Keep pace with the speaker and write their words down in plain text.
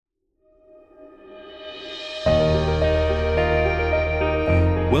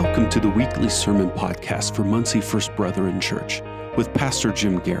Welcome to the weekly sermon podcast for Muncie First Brethren Church with Pastor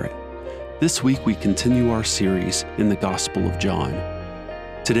Jim Garrett. This week we continue our series in the Gospel of John.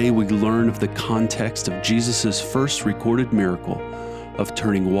 Today we learn of the context of Jesus' first recorded miracle of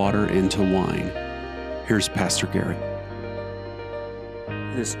turning water into wine. Here's Pastor Garrett.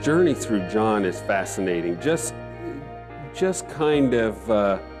 This journey through John is fascinating. Just kind of,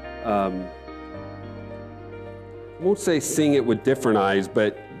 I won't say seeing it with different eyes,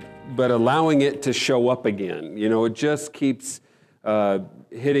 but allowing it to show up again. You know, it just keeps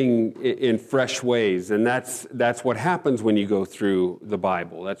hitting in fresh ways, and that's what happens when you go through the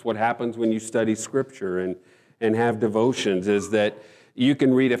Bible. That's what happens when you study Scripture and have devotions, is that you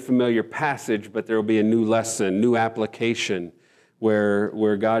can read a familiar passage, but there will be a new lesson, new application,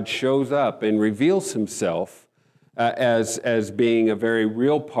 where God shows up and reveals Himself as being a very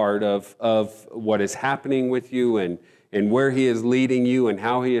real part of what is happening with you and where He is leading you and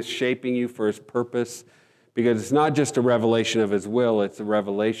how He is shaping you for His purpose. Because it's not just a revelation of His will, it's a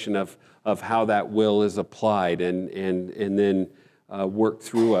revelation of how that will is applied and then worked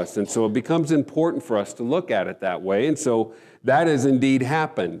through us. And so it becomes important for us to look at it that way. And so that has indeed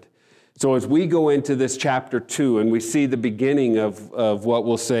happened. So as we go into this chapter 2 and we see the beginning of what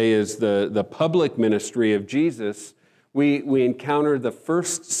we'll say is the public ministry of Jesus, we encounter the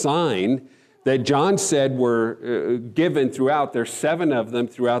first sign that John said were given throughout. There's 7 of them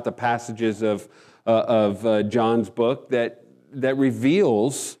throughout the passages of John's book that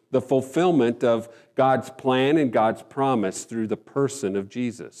reveals the fulfillment of God's plan and God's promise through the person of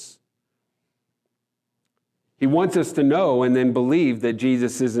Jesus. He wants us to know and then believe that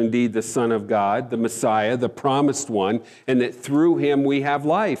Jesus is indeed the Son of God, the Messiah, the promised one, and that through Him we have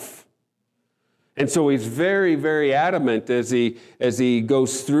life. And so He's very, very adamant as he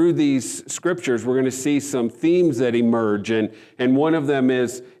goes through these scriptures. We're going to see some themes that emerge, and one of them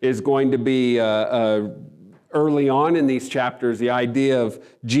is going to be early on in these chapters, the idea of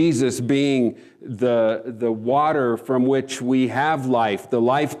Jesus being the water from which we have life, the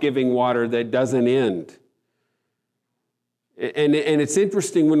life-giving water that doesn't end. And it's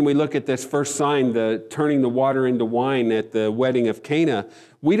interesting when we look at this first sign, the turning the water into wine at the wedding of Cana,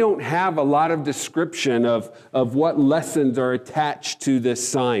 we don't have a lot of description of what lessons are attached to this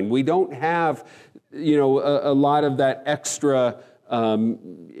sign. We don't have, a lot of that extra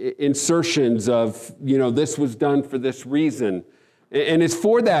insertions of, this was done for this reason. And it's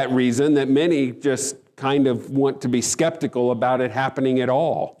for that reason that many just kind of want to be skeptical about it happening at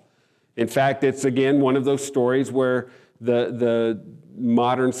all. In fact, it's again one of those stories where the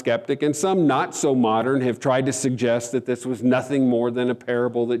modern skeptic, and some not so modern, have tried to suggest that this was nothing more than a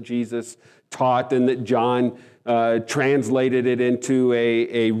parable that Jesus taught and that John translated it into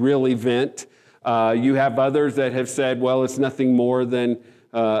a real event. You have others that have said, well, it's nothing more than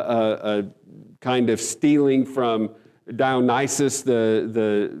a kind of stealing from Dionysus,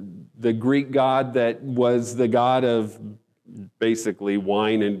 the Greek god that was the god of basically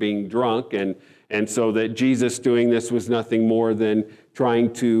wine and being drunk, and so that Jesus doing this was nothing more than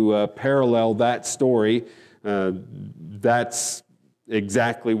trying to parallel that story. That's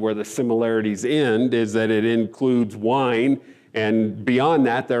exactly where the similarities end, is that it includes wine, and beyond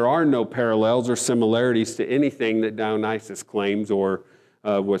that, there are no parallels or similarities to anything that Dionysus claims or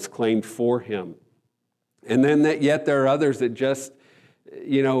was claimed for him. And then yet there are others that just,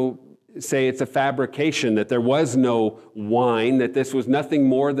 say it's a fabrication, that there was no wine, that this was nothing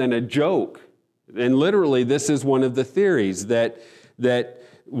more than a joke. And literally, this is one of the theories, that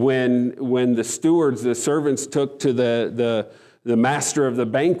when the stewards, the servants, took to the master of the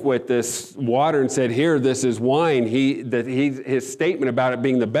banquet this water and said, "Here, this is wine," his statement about it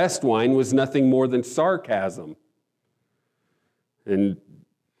being the best wine was nothing more than sarcasm. And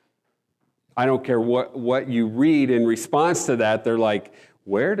I don't care what you read in response to that, they're like,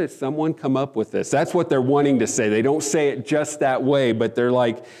 where did someone come up with this? That's what they're wanting to say. They don't say it just that way, but they're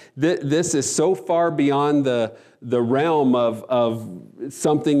like, this is so far beyond the realm of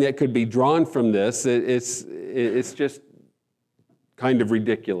something that could be drawn from this. It's just kind of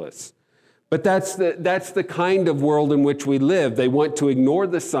ridiculous. But that's the kind of world in which we live. They want to ignore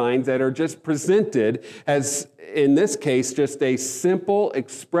the signs that are just presented as, in this case, just a simple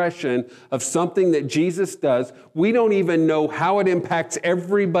expression of something that Jesus does. We don't even know how it impacts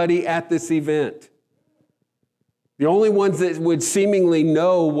everybody at this event. The only ones that would seemingly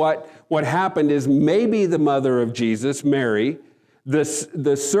know what happened is maybe the mother of Jesus, Mary, the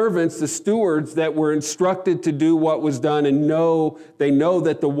servants, the stewards that were instructed to do what was done, and they know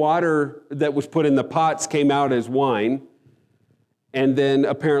that the water that was put in the pots came out as wine, and then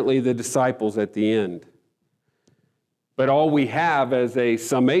apparently the disciples at the end. But all we have as a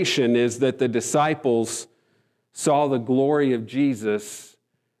summation is that the disciples saw the glory of Jesus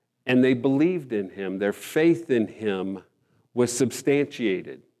and they believed in him. Their faith in him was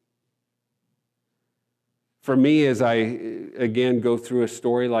substantiated. For me, as I, again, go through a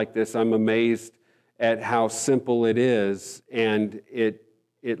story like this, I'm amazed at how simple it is, and it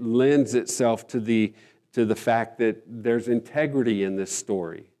lends itself to the fact that there's integrity in this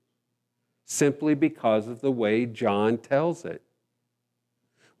story, simply because of the way John tells it.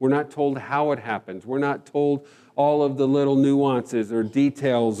 We're not told how it happens. We're not told all of the little nuances or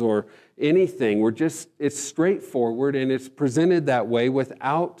details or anything. It's straightforward, and it's presented that way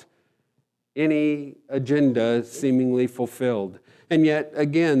without any agenda seemingly fulfilled. And yet,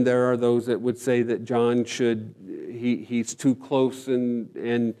 again, there are those that would say that John he's too close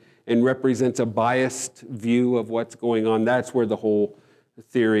and represents a biased view of what's going on. That's where the whole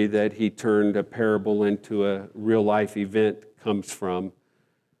theory that he turned a parable into a real-life event comes from.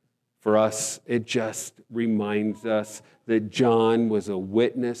 For us, it just reminds us that John was a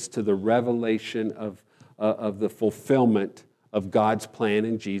witness to the revelation of the fulfillment of God's plan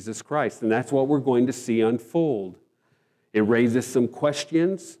in Jesus Christ. And that's what we're going to see unfold. It raises some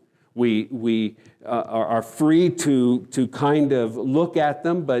questions. We are free to kind of look at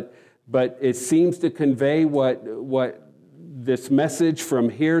them, but it seems to convey what this message from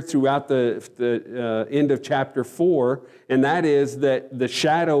here throughout the end of chapter 4, and that is that the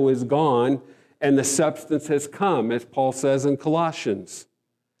shadow is gone and the substance has come, as Paul says in Colossians.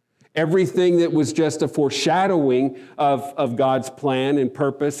 Everything that was just a foreshadowing of God's plan and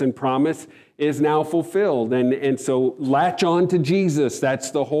purpose and promise is now fulfilled. And so latch on to Jesus.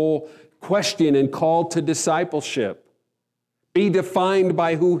 That's the whole question and call to discipleship. Be defined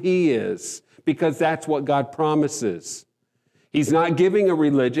by who he is, because that's what God promises. He's not giving a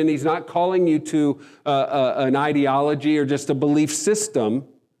religion. He's not calling you to an ideology or just a belief system.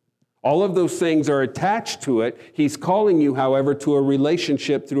 All of those things are attached to it. He's calling you, however, to a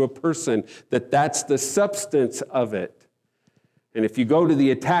relationship through a person, that's the substance of it. And if you go to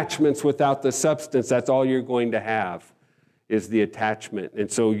the attachments without the substance, that's all you're going to have is the attachment. And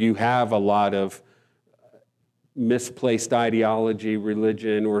so you have a lot of misplaced ideology,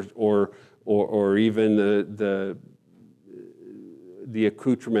 religion, or even the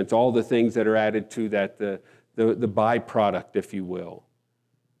accoutrements, all the things that are added to that, the byproduct, if you will.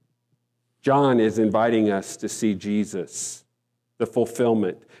 John is inviting us to see Jesus, the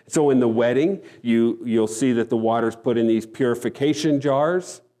fulfillment. So in the wedding, you'll see that the water's put in these purification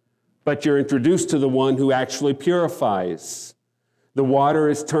jars, but you're introduced to the one who actually purifies. The water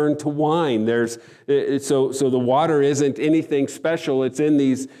is turned to wine. So the water isn't anything special. It's in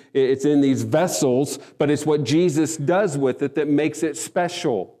these vessels, but it's what Jesus does with it that makes it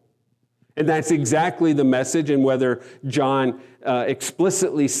special. And that's exactly the message, and whether John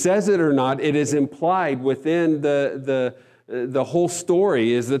explicitly says it or not, it is implied within the whole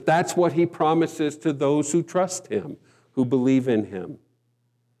story, is that's what he promises to those who trust him, who believe in him.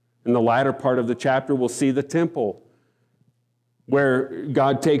 In the latter part of the chapter, we'll see the temple, where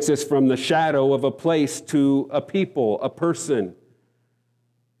God takes us from the shadow of a place to a people, a person.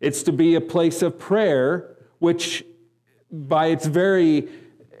 It's to be a place of prayer, which by its very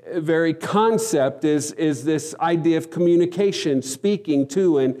concept is this idea of communication, speaking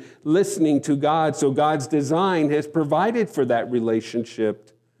to and listening to God. So God's design has provided for that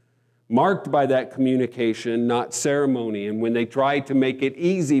relationship, marked by that communication, not ceremony. And when they try to make it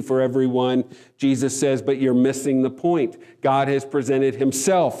easy for everyone, Jesus says, but you're missing the point. God has presented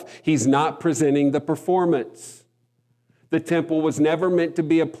himself. He's not presenting the performance. The temple was never meant to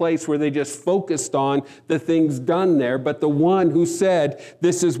be a place where they just focused on the things done there, but the one who said,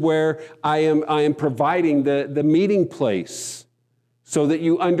 this is where I am providing the meeting place, so that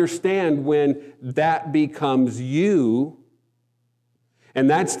you understand when that becomes you. And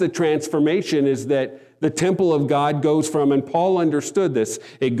that's the transformation, is that the temple of God goes from, and Paul understood this,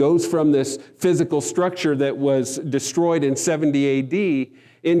 it goes from this physical structure that was destroyed in 70 AD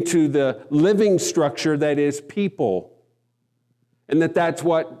into the living structure that is people. And that's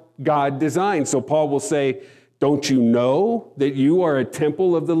what God designed. So Paul will say, don't you know that you are a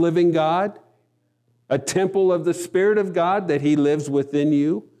temple of the living God? A temple of the Spirit of God, that he lives within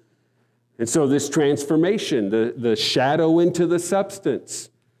you? And so this transformation, the shadow into the substance.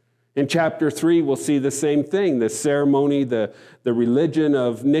 In chapter 3, we'll see the same thing, the ceremony, the religion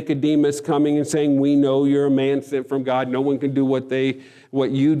of Nicodemus coming and saying, we know you're a man sent from God. No one can do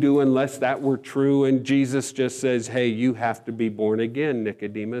what you do unless that were true. And Jesus just says, hey, you have to be born again,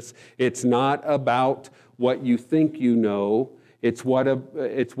 Nicodemus. It's not about what you think you know. It's what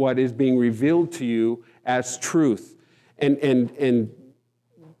is being revealed to you as truth. And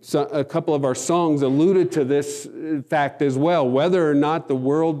so a couple of our songs alluded to this fact as well. Whether or not the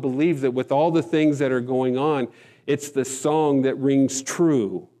world believes it, with all the things that are going on, it's the song that rings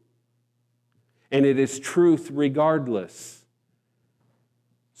true. And it is truth regardless.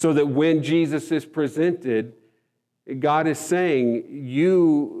 So that when Jesus is presented, God is saying,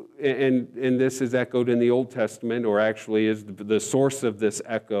 you, and this is echoed in the Old Testament, or actually is the source of this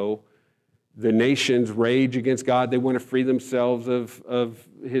echo. The nations rage against God. They want to free themselves of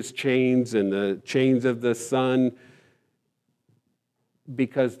his chains and the chains of the sun,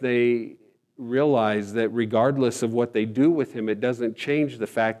 because they realize that regardless of what they do with him, it doesn't change the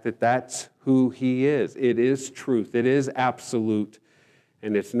fact that that's who he is. It is truth. It is absolute.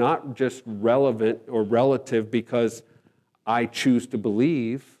 And it's not just relevant or relative because I choose to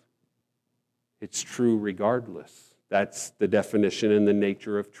believe. It's true regardless. That's the definition and the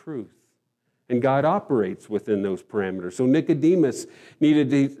nature of truth. And God operates within those parameters. So Nicodemus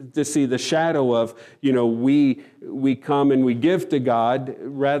needed to see the shadow of, we come and we give to God,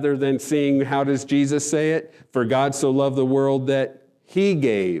 rather than seeing, how does Jesus say it? For God so loved the world that he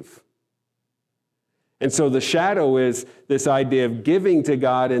gave. And so the shadow is this idea of giving to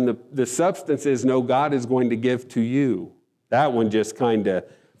God, and the substance is, no, God is going to give to you. That one just kind of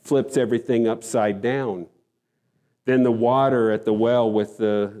flips everything upside down. Then the water at the well with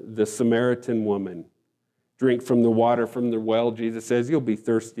the Samaritan woman. Drink from the water from the well, Jesus says, you'll be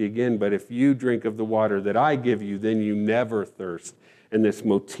thirsty again, but if you drink of the water that I give you, then you never thirst. And this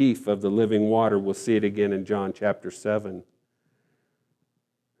motif of the living water, we'll see it again in John chapter 7.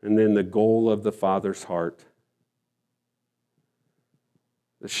 And then the goal of the Father's heart.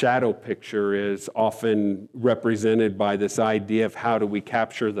 The shadow picture is often represented by this idea of how do we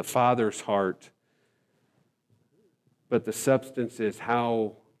capture the Father's heart. But the substance is,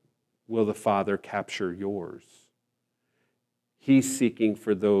 how will the Father capture yours? He's seeking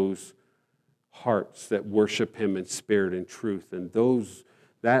for those hearts that worship him in spirit and truth. And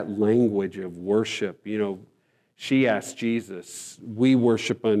that language of worship, she asked Jesus, we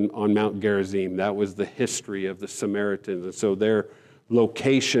worship on Mount Gerizim. That was the history of the Samaritans. And so their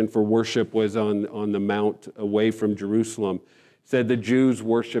location for worship was on the mount away from Jerusalem. Said the Jews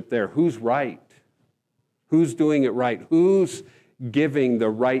worship there. Who's right? Who's doing it right? Who's giving the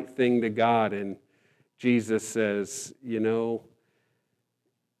right thing to God? And Jesus says,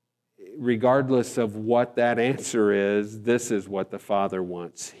 regardless of what that answer is, this is what the Father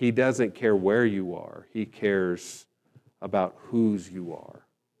wants. He doesn't care where you are. He cares about whose you are.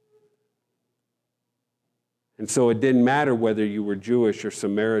 And so it didn't matter whether you were Jewish or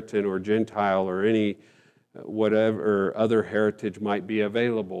Samaritan or Gentile or any whatever other heritage might be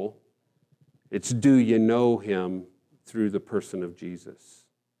available. It's, do you know him through the person of Jesus?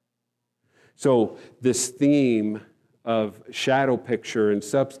 So this theme of shadow picture and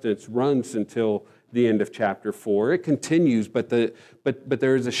substance runs until the end of chapter 4. It continues, but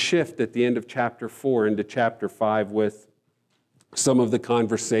there is a shift at the end of chapter 4 into chapter 5 with some of the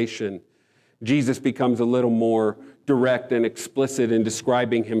conversation. Jesus becomes a little more direct and explicit in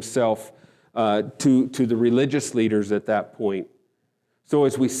describing himself to the religious leaders at that point. So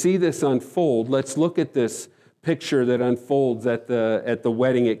as we see this unfold, let's look at this picture that unfolds at the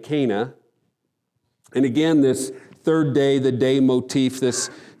wedding at Cana. And again, this third day, the day motif, this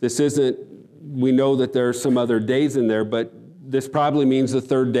isn't, we know that there are some other days in there, but this probably means the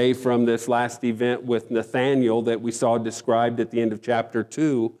third day from this last event with Nathanael that we saw described at the end of chapter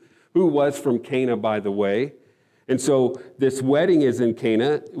 2, who was from Cana, by the way. And so this wedding is in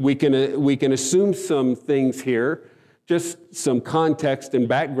Cana. We can assume some things here. Just some context and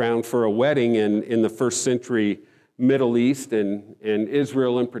background for a wedding in the first century Middle East and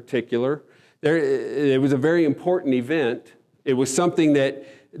Israel in particular. It was a very important event. It was something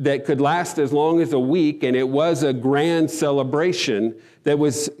that could last as long as a week, and it was a grand celebration that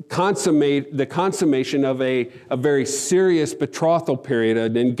was the consummation of a very serious betrothal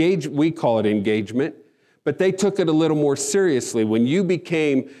period, we call it engagement, but they took it a little more seriously. When you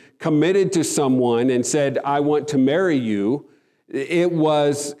became committed to someone and said, I want to marry you, it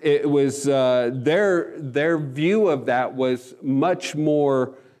was their view of that was much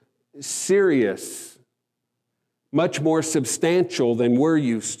more serious, much more substantial than we're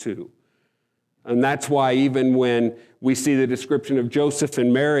used to. And that's why even when we see the description of Joseph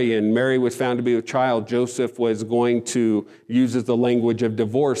and Mary was found to be with child, Joseph was going to use the language of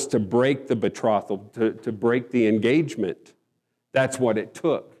divorce to break the betrothal, to break the engagement. That's what it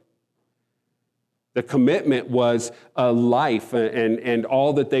took. The commitment was a life and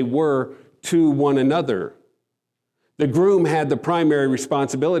all that they were to one another. The groom had the primary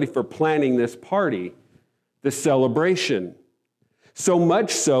responsibility for planning this party, the celebration. So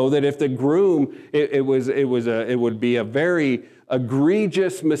much so that if the groom, it would be a very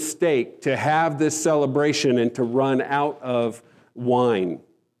egregious mistake to have this celebration and to run out of wine.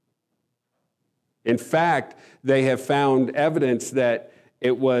 In fact, they have found evidence that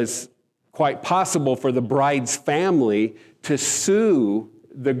it was quite possible for the bride's family to sue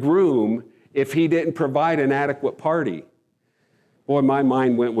the groom if he didn't provide an adequate party. Boy, my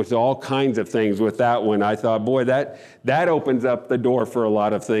mind went with all kinds of things with that one. I thought, boy, that opens up the door for a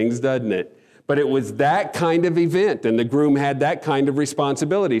lot of things, doesn't it? But it was that kind of event, and the groom had that kind of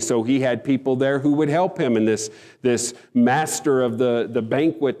responsibility. So he had people there who would help him. And this master of the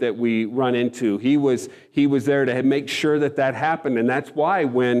banquet that we run into, he was there to make sure that happened. And that's why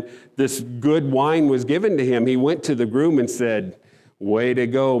when this good wine was given to him, he went to the groom and said, "Way to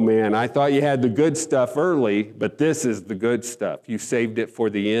go, man. I thought you had the good stuff early, but this is the good stuff. You saved it for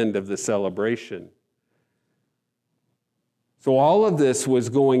the end of the celebration." So all of this was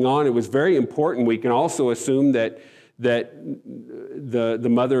going on. It was very important. We can also assume that the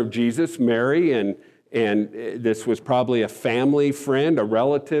mother of Jesus, Mary, and this was probably a family friend, a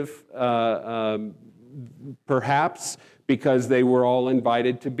relative, perhaps, because they were all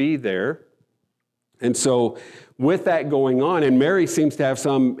invited to be there. And so with that going on, and Mary seems to have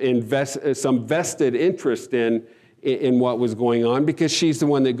some vested interest in what was going on, because she's the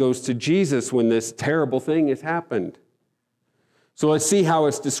one that goes to Jesus when this terrible thing has happened. So let's see how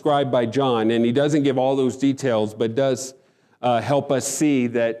it's described by John. And he doesn't give all those details, but does help us see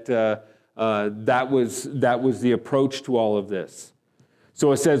that that was the approach to all of this.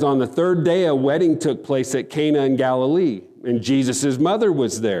 So it says, on the third day, a wedding took place at Cana in Galilee, and Jesus' mother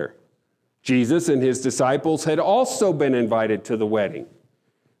was there. Jesus and his disciples had also been invited to the wedding.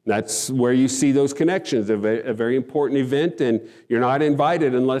 That's where you see those connections, a very important event, and you're not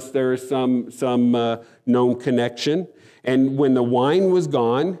invited unless there is some known connection. And when the wine was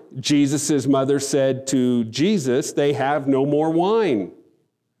gone, Jesus' mother said to Jesus, "They have no more wine."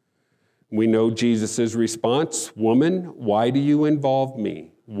 We know Jesus' response, "Woman, why do you involve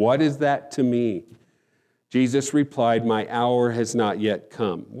me? What is that to me?" Jesus replied, "My hour has not yet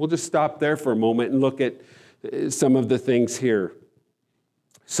come." We'll just stop there for a moment and look at some of the things here.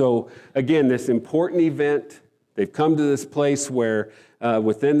 So again, this important event, they've come to this place where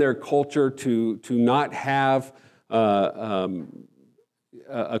within their culture to not have a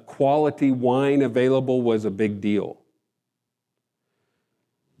quality wine available was a big deal.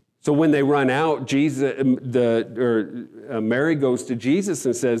 So when they run out, Mary goes to Jesus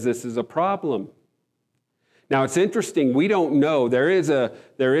and says, "This is a problem." Now it's interesting. We don't know. There is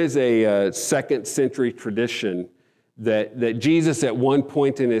a second century tradition that Jesus at one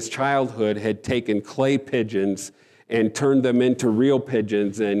point in his childhood had taken clay pigeons and turned them into real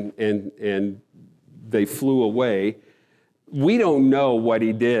pigeons, and they flew away. We don't know what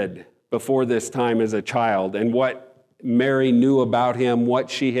he did before this time as a child and what Mary knew about him, what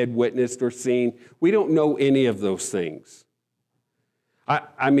she had witnessed or seen. We don't know any of those things.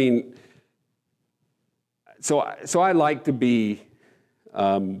 I mean, so I like to be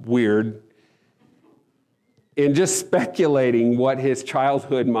weird in just speculating what his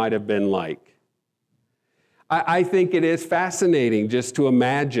childhood might have been like. I think it is fascinating just to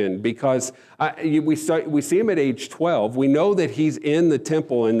imagine, because we see him at age 12. We know that he's in the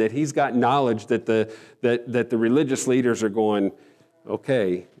temple and that he's got knowledge that the religious leaders are going,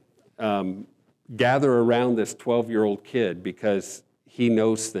 okay, gather around this 12-year-old kid because he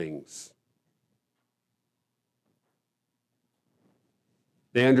knows things.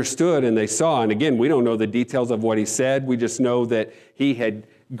 They understood and they saw, and again, we don't know the details of what he said. We just know that he had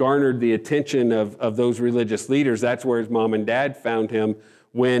garnered the attention of those religious leaders. That's where his mom and dad found him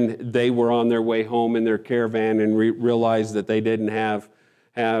when they were on their way home in their caravan and realized that they didn't have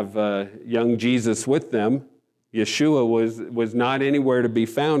young Jesus with them. Yeshua was not anywhere to be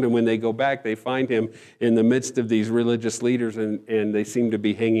found, and when they go back, they find him in the midst of these religious leaders, and they seem to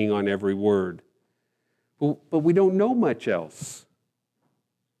be hanging on every word. But we don't know much else.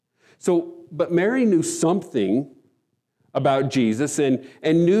 But Mary knew something about Jesus and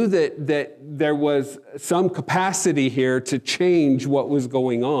knew that there was some capacity here to change what was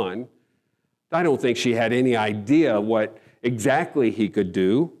going on. I don't think she had any idea what exactly he could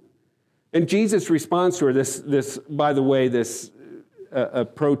do. And Jesus responds to her, this by the way, this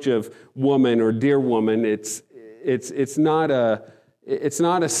approach of woman or dear woman, it's not a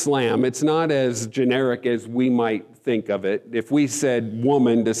slam. It's not as generic as we might think of it. If we said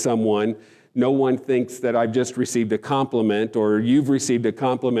woman to someone, no one thinks that I've just received a compliment, or you've received a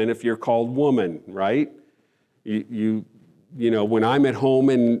compliment if you're called woman, right? You when I'm at home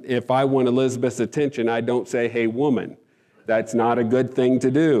and if I want Elizabeth's attention, I don't say, "Hey, woman." That's not a good thing to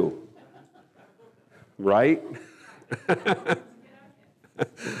do. Right?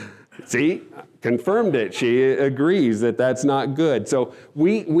 See, confirmed it. She agrees that that's not good. So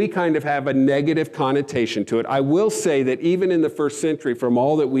we kind of have a negative connotation to it. I will say that even in the first century, from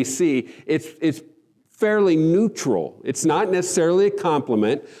all that we see, it's fairly neutral. It's not necessarily a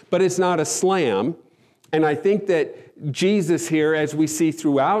compliment, but it's not a slam. And I think that Jesus here, as we see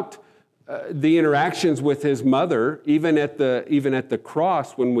throughout the interactions with his mother, even at the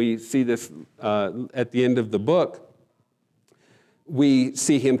cross, when we see this at the end of the book, we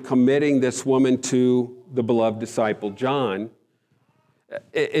see him committing this woman to the beloved disciple John.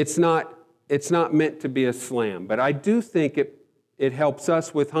 It's not meant to be a slam, but I do think it helps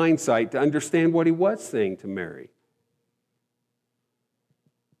us with hindsight to understand what he was saying to Mary.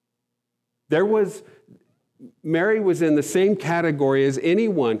 Mary was in the same category as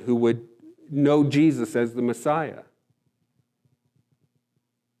anyone who would know Jesus as the Messiah.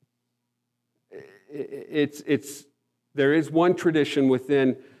 There is one tradition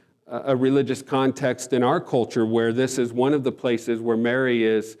within a religious context in our culture where this is one of the places where Mary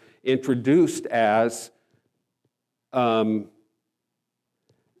is introduced as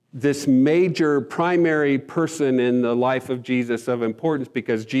this major primary person in the life of Jesus of importance,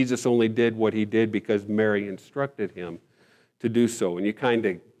 because Jesus only did what he did because Mary instructed him to do so. And you kind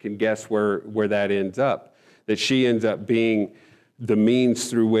of can guess where that ends up, that she ends up being the means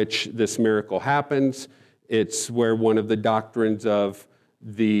through which this miracle happens. It's where one of the doctrines of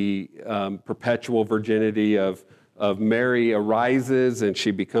the perpetual virginity of Mary arises, and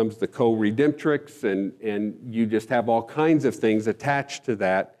she becomes the co-redemptrix, and you just have all kinds of things attached to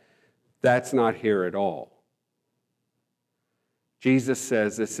that. That's not here at all. Jesus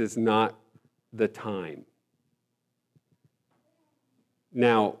says this is not the time.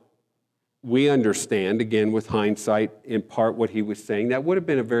 Now, we understand, again, with hindsight, in part what he was saying. That would have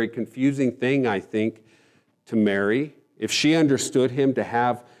been a very confusing thing, I think, to Mary. If she understood him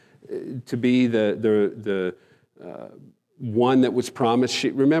to be the one that was promised,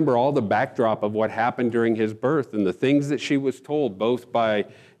 remember all the backdrop of what happened during his birth and the things that she was told, both by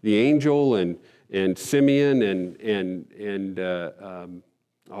the angel and Simeon and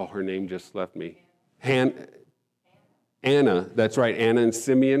her name just left me. Anna, that's right, Anna and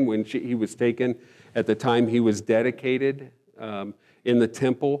Simeon, when he was taken at the time he was dedicated in the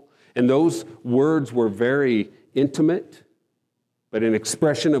temple. And those words were very intimate, but an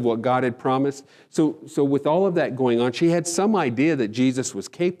expression of what God had promised. So with all of that going on, she had some idea that Jesus was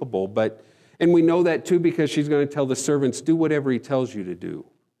capable, and we know that too because she's going to tell the servants, do whatever he tells you to do.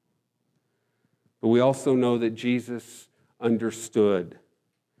 But we also know that Jesus understood.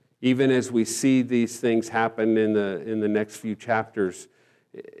 Even as we see these things happen in the next few chapters,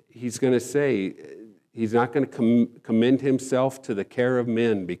 he's going to say, he's not going to commend himself to the care of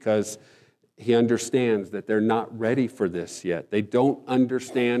men because he understands that they're not ready for this yet. They don't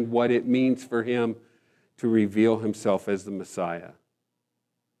understand what it means for him to reveal himself as the Messiah.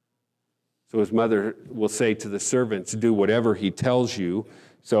 So his mother will say to the servants, do whatever he tells you.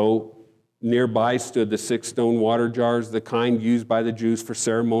 So nearby stood the 6 stone water jars, the kind used by the Jews for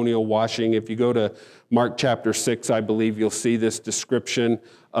ceremonial washing. If you go to Mark chapter 6, I believe you'll see this description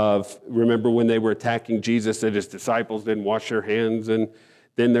of, remember when they were attacking Jesus, that his disciples didn't wash their hands. And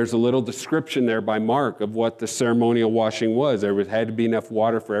then there's a little description there by Mark of what the ceremonial washing was. There had to be enough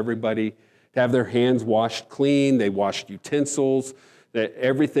water for everybody to have their hands washed clean. They washed utensils. That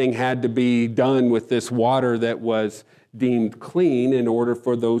everything had to be done with this water that was deemed clean in order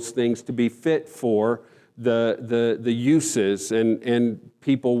for those things to be fit for the uses, and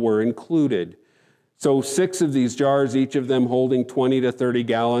people were included. So 6 of these jars, each of them holding 20 to 30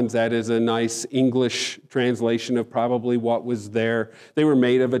 gallons. That is a nice English translation of probably what was there. They were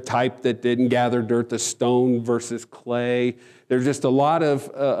made of a type that didn't gather dirt, the stone versus clay. There's just a lot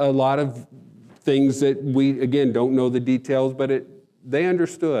of things that we, again, don't know the details, but they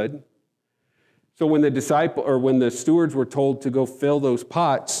understood. So when the stewards were told to go fill those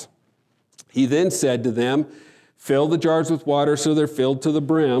pots, he then said to them, fill the jars with water so they're filled to the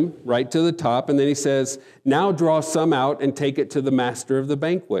brim, right to the top. And then he says, now draw some out and take it to the master of the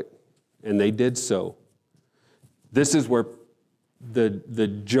banquet. And they did so. This is where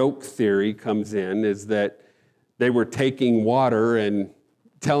the joke theory comes in, is that they were taking water and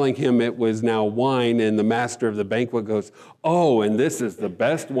telling him it was now wine, and the master of the banquet goes, oh, and this is the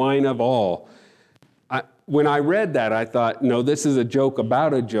best wine of all. When I read that, I thought, no, this is a joke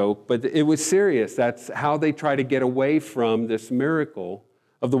about a joke, but it was serious. That's how they try to get away from this miracle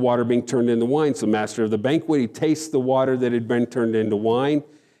of the water being turned into wine. So the master of the banquet, he tastes the water that had been turned into wine.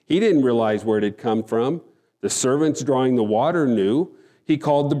 He didn't realize where it had come from. The servants drawing the water knew. He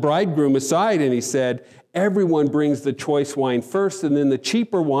called the bridegroom aside and he said, everyone brings the choice wine first and then the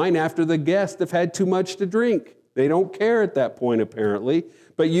cheaper wine after the guests have had too much to drink. They don't care at that point, apparently,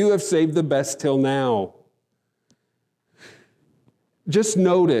 but you have saved the best till now. Just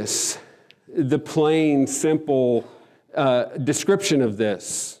notice the plain, simple description of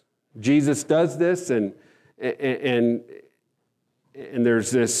this. Jesus does this, and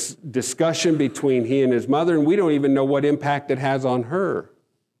there's this discussion between he and his mother, and we don't even know what impact it has on her.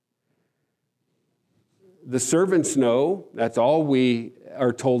 The servants know. That's all we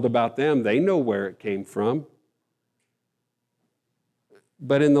are told about them. They know where it came from.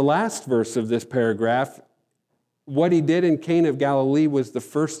 But in the last verse of this paragraph, what he did in Cana of Galilee was the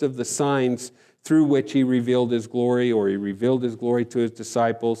first of the signs through which he revealed his glory, or he revealed his glory to his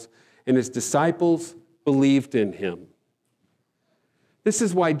disciples, and his disciples believed in him. This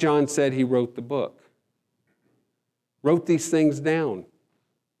is why John said he wrote the book. Wrote these things down.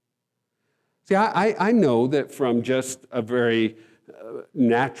 See, I know that from just a very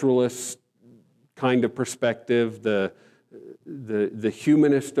naturalist kind of perspective, the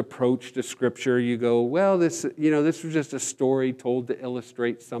humanist approach to Scripture, you go, well, this was just a story told to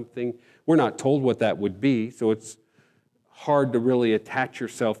illustrate something. We're not told what that would be, so it's hard to really attach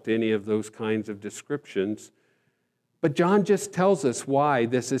yourself to any of those kinds of descriptions. But John just tells us why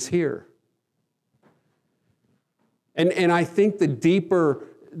this is here. And I think the deeper,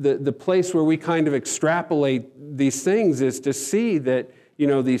 the place where we kind of extrapolate these things is to see that,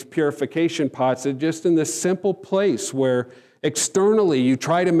 these purification pots are just in this simple place where externally you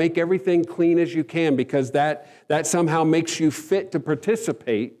try to make everything clean as you can because that somehow makes you fit to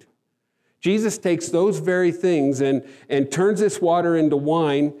participate. Jesus takes those very things and turns this water into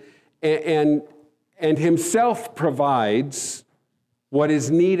wine and himself provides what is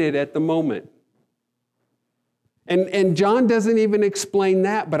needed at the moment. And John doesn't even explain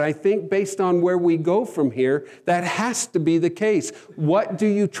that, but I think based on where we go from here, that has to be the case. What do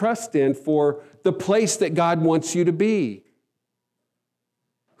you trust in for the place that God wants you to be?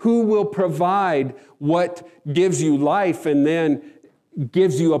 Who will provide what gives you life and then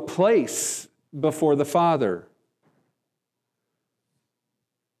gives you a place before the Father?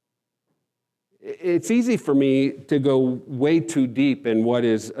 It's easy for me to go way too deep in what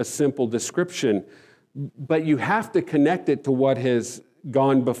is a simple description, but you have to connect it to what has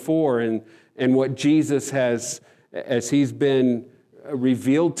gone before and what Jesus has, as he's been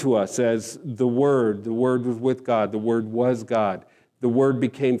revealed to us as the Word. The Word was with God. The Word was God. The Word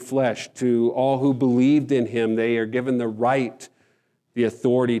became flesh. To all who believed in him, they are given the right, the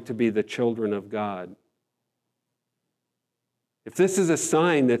authority to be the children of God. If this is a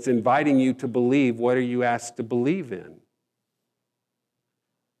sign that's inviting you to believe, what are you asked to believe in?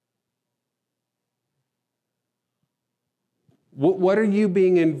 What are you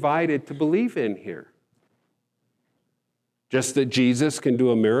being invited to believe in here? Just that Jesus can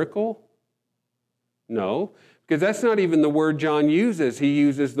do a miracle? No, because that's not even the word John uses. He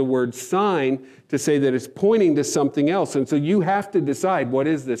uses the word sign to say that it's pointing to something else. And so you have to decide, what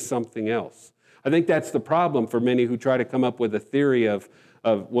is this something else? I think that's the problem for many who try to come up with a theory of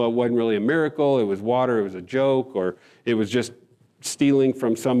well, it wasn't really a miracle, it was water, it was a joke, or it was just stealing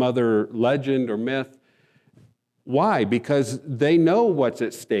from some other legend or myth. Why? Because they know what's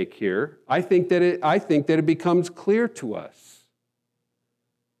at stake here. I think that it becomes clear to us.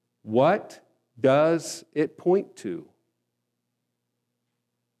 What does it point to?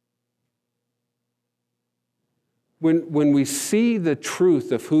 When we see the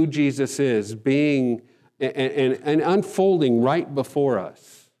truth of who Jesus is being and unfolding right before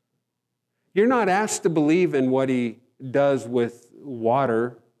us, you're not asked to believe in what he does with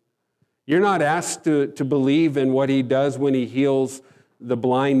water. You're not asked to believe in what he does when he heals the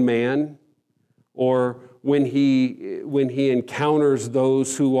blind man or when he encounters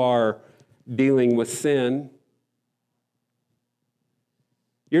those who are dealing with sin.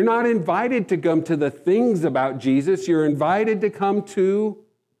 You're not invited to come to the things about Jesus. You're invited to come to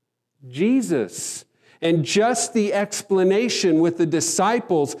Jesus. And just the explanation with the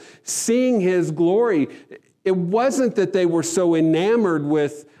disciples seeing his glory, it wasn't that they were so enamored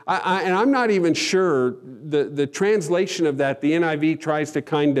with, and I'm not even sure, the translation of that, the NIV tries to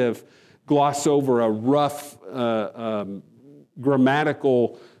kind of gloss over a rough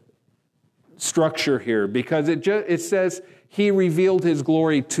grammatical structure here because it says he revealed his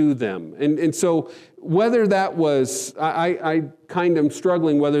glory to them. And so whether that was, I kind of am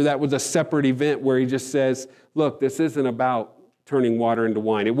struggling whether that was a separate event where he just says, look, this isn't about turning water into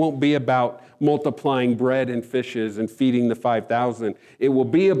wine. It won't be about multiplying bread and fishes and feeding the 5,000. It will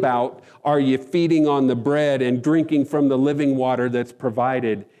be about, are you feeding on the bread and drinking from the living water that's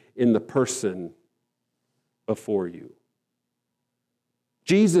provided in the person before you?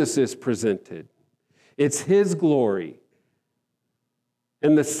 Jesus is presented. It's his glory.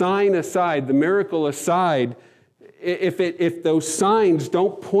 And the sign aside, the miracle aside, if those signs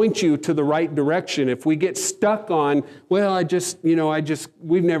don't point you to the right direction, if we get stuck on, well,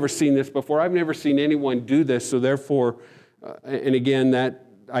 we've never seen this before. I've never seen anyone do this, so therefore, and again, that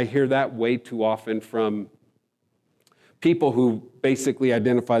I hear that way too often from people who basically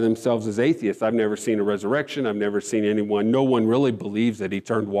identify themselves as atheists. I've never seen a resurrection. I've never seen anyone. No one really believes that he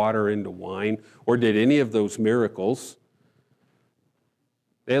turned water into wine or did any of those miracles.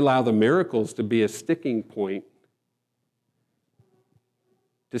 They allow the miracles to be a sticking point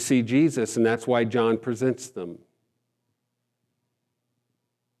to see Jesus, and that's why John presents them.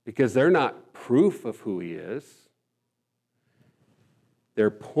 Because they're not proof of who he is. They're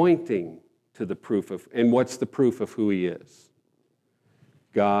pointing to the proof of, and what's the proof of who he is?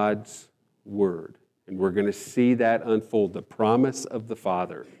 God's Word. And we're going to see that unfold, the promise of the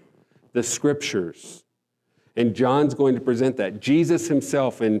Father, the Scriptures. And John's going to present that. Jesus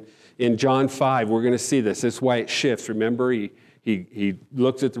himself in John 5, we're going to see this. This is why it shifts. Remember, he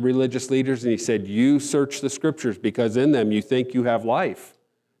looks at the religious leaders and he said, you search the Scriptures because in them you think you have life.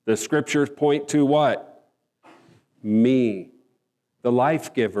 The Scriptures point to what? Me, the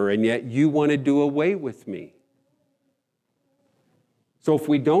life giver, and yet you want to do away with me. So if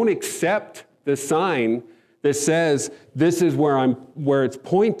we don't accept the sign that says this is where it's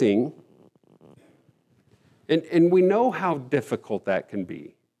pointing, and we know how difficult that can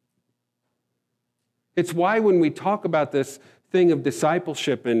be. It's why when we talk about this thing of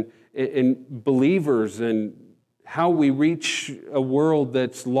discipleship and believers and how we reach a world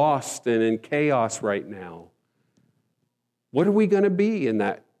that's lost and in chaos right now, what are we going to be in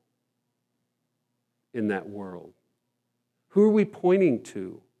that world? Who are we pointing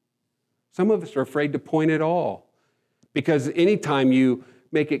to? Some of us are afraid to point at all because anytime you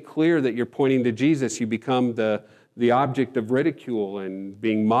make it clear that you're pointing to Jesus, you become the object of ridicule and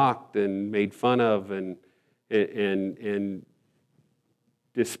being mocked and made fun of and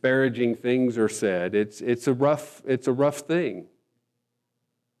disparaging things are said. It's a rough thing.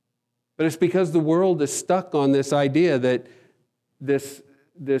 But it's because the world is stuck on this idea that this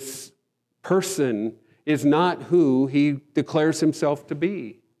person is not who he declares himself to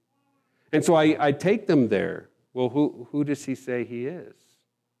be. And so I take them there. Well, who does he say he is?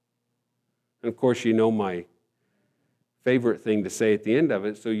 And of course, you know my favorite thing to say at the end of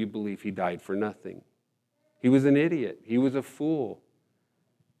it, so you believe he died for nothing. He was an idiot. He was a fool.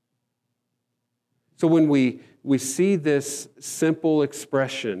 So when we see this simple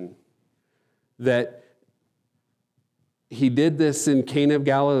expression that he did this in Cana of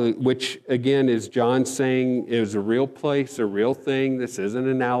Galilee, which again is John saying it was a real place, a real thing. This isn't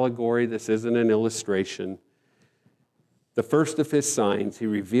an allegory. This isn't an illustration. The first of his signs, he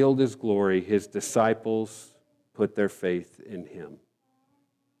revealed his glory. His disciples put their faith in him.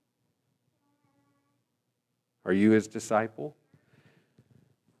 Are you his disciple?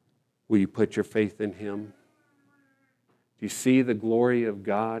 Will you put your faith in him? Do you see the glory of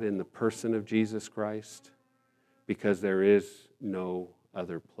God in the person of Jesus Christ? Because there is no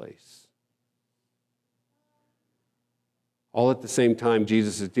other place. All at the same time,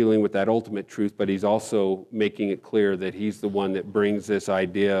 Jesus is dealing with that ultimate truth, but he's also making it clear that he's the one that brings this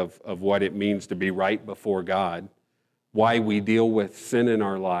idea of what it means to be right before God, why we deal with sin in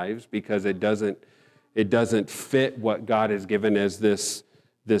our lives, because it doesn't fit what God has given as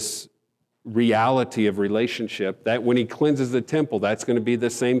this reality of relationship, that when he cleanses the temple, that's going to be the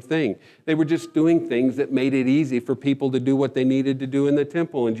same thing. They were just doing things that made it easy for people to do what they needed to do in the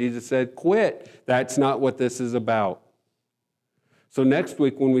temple. And Jesus said, quit. That's not what this is about. So next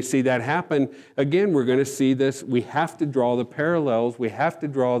week when we see that happen, again, we're going to see this. We have to draw the parallels. We have to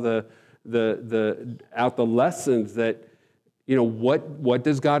draw the lessons that, what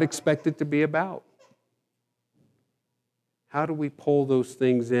does God expect it to be about? How do we pull those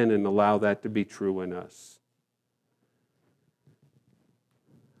things in and allow that to be true in us?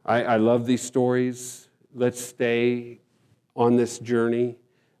 I love these stories. Let's stay on this journey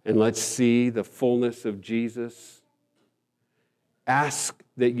and let's see the fullness of Jesus. Ask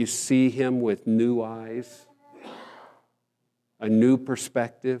that you see him with new eyes, a new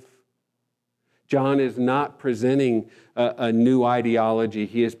perspective. John is not presenting a new ideology.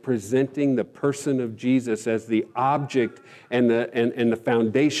 He is presenting the person of Jesus as the object and the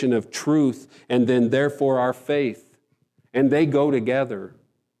foundation of truth, and then therefore our faith. and they go together.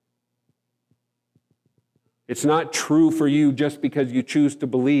 It's not true for you just because you choose to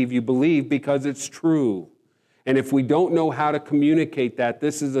believe. You believe because it's true. And if we don't know how to communicate that,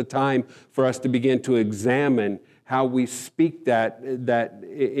 this is a time for us to begin to examine how we speak that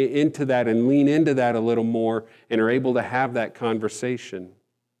into that and lean into that a little more and are able to have that conversation.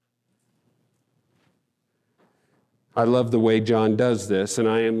 I love the way John does this, and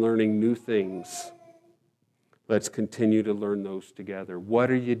I am learning new things. Let's continue to learn those together.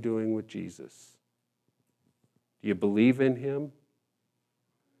 What are you doing with Jesus? Do you believe in him?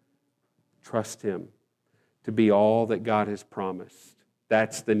 Trust him to be all that God has promised.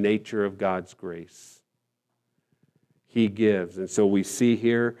 That's the nature of God's grace. He gives. And so we see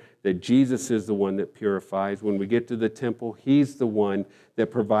here that Jesus is the one that purifies. When we get to the temple, he's the one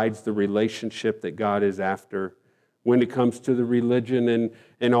that provides the relationship that God is after. When it comes to the religion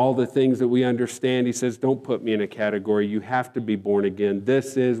and all the things that we understand, he says, don't put me in a category. You have to be born again.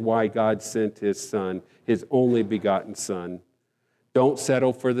 This is why God sent his Son, his only begotten Son. Don't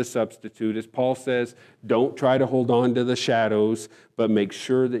settle for the substitute. As Paul says, don't try to hold on to the shadows, but make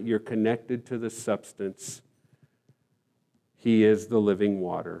sure that you're connected to the substance. He is the living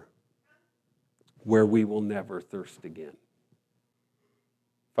water where we will never thirst again.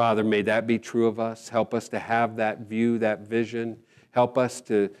 Father, may that be true of us. Help us to have that view, that vision. Help us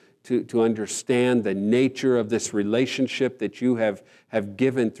to understand the nature of this relationship that you have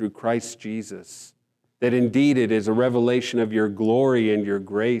given through Christ Jesus. That indeed it is a revelation of your glory and your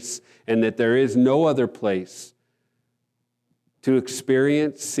grace, and that there is no other place to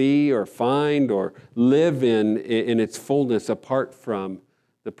experience, see, or find, or live in its fullness apart from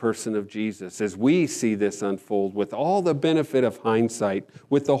the person of Jesus. As we see this unfold with all the benefit of hindsight,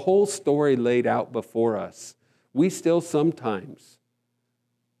 with the whole story laid out before us, we still sometimes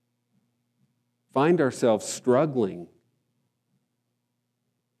find ourselves struggling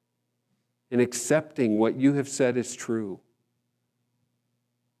in accepting what you have said is true.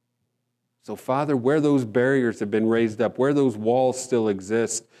 So, Father, where those barriers have been raised up, where those walls still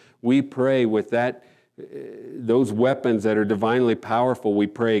exist, we pray with those weapons that are divinely powerful, we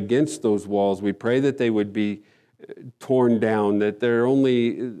pray against those walls. We pray that they would be torn down, that they're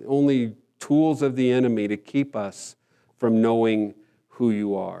only tools of the enemy to keep us from knowing who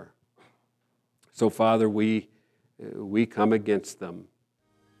you are. So, Father, we come against them,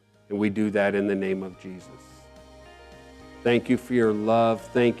 and we do that in the name of Jesus. Thank you for your love.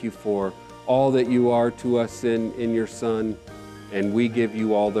 Thank you for all that you are to us in your Son. And we give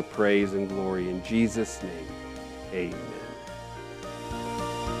you all the praise and glory in Jesus' name. Amen.